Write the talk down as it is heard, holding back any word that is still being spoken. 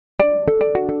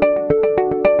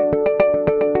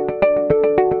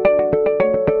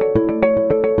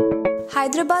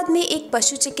हैदराबाद में एक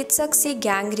पशु चिकित्सक से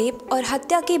गैंग रेप और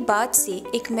हत्या के बाद से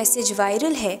एक मैसेज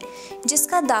वायरल है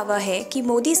जिसका दावा है कि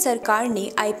मोदी सरकार ने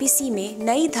आईपीसी में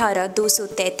नई धारा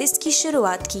 233 की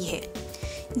शुरुआत की है,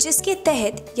 जिसके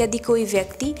तहत यदि कोई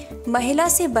व्यक्ति महिला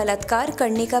से बलात्कार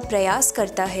करने का प्रयास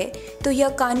करता है तो यह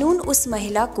कानून उस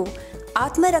महिला को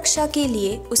आत्मरक्षा के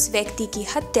लिए उस व्यक्ति की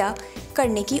हत्या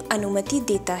करने की अनुमति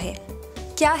देता है।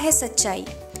 क्या है सच्चाई?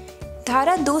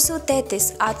 धारा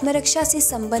 233 आत्मरक्षा से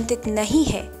संबंधित नहीं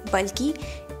है, बल्कि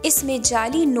इसमें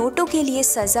जाली नोटों के लिए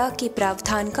सजा के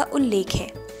प्रावधान का उल्लेख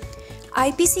है।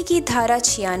 आईपीसी की धारा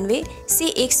 96 से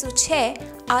 106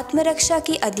 आत्मरक्षा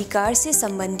के अधिकार से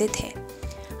संबंधित है।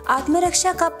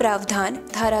 आत्मरक्षा का प्रावधान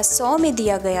धारा 100 में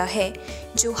दिया गया है,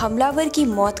 जो हमलावर की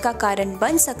मौत का कारण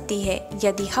बन सकती है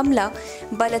यदि हमला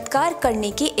बलात्कार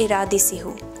करने के इरादे से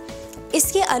हो।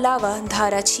 इसके अलावा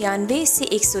धारा 96 से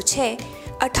 106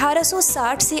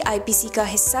 1860 से आईपीसी का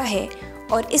हिस्सा है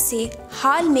और इसे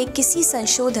हाल में किसी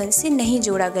संशोधन से नहीं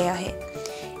जोड़ा गया है।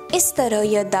 इस तरह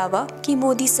यह दावा कि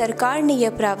मोदी सरकार ने यह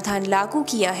प्रावधान लागू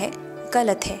किया है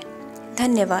गलत है।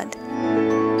 धन्यवाद।